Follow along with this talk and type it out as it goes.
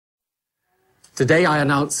Today I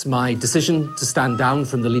announce my decision to stand down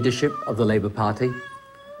from the leadership of the Labour Party.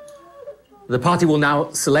 The party will now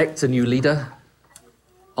select a new leader.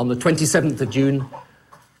 On the 27th of June,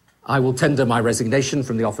 I will tender my resignation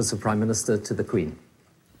from the office of Prime Minister to the Queen.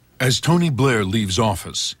 As Tony Blair leaves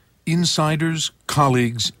office, insiders,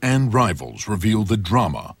 colleagues, and rivals reveal the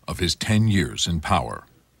drama of his 10 years in power.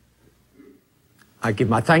 I give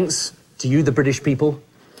my thanks to you, the British people,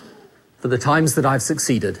 for the times that I've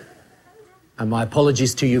succeeded, and my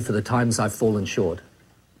apologies to you for the times I've fallen short.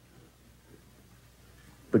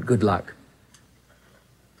 But good luck.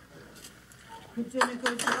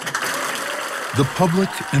 The public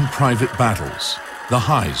and private battles, the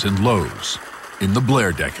highs and lows, in the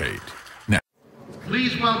Blair decade. Now,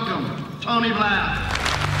 please welcome Tony Blair.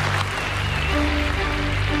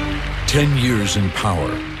 10 years in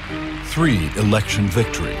power, 3 election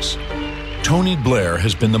victories. Tony Blair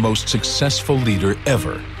has been the most successful leader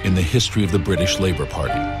ever in the history of the British Labour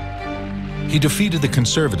Party. He defeated the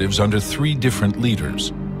Conservatives under 3 different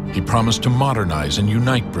leaders. He promised to modernize and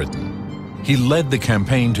unite Britain. He led the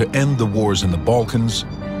campaign to end the wars in the Balkans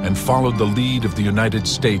and followed the lead of the United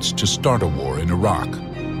States to start a war in Iraq.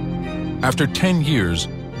 After 10 years,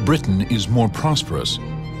 Britain is more prosperous,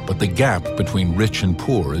 but the gap between rich and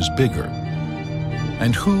poor is bigger.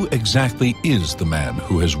 And who exactly is the man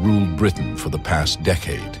who has ruled Britain for the past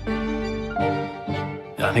decade?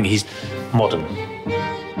 I think he's modern.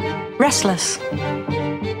 Restless.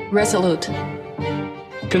 Resolute.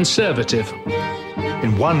 Conservative.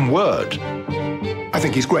 In one word, I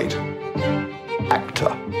think he's great. Actor.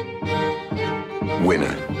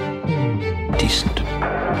 Winner. Decent.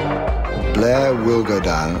 Blair will go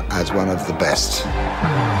down as one of the best.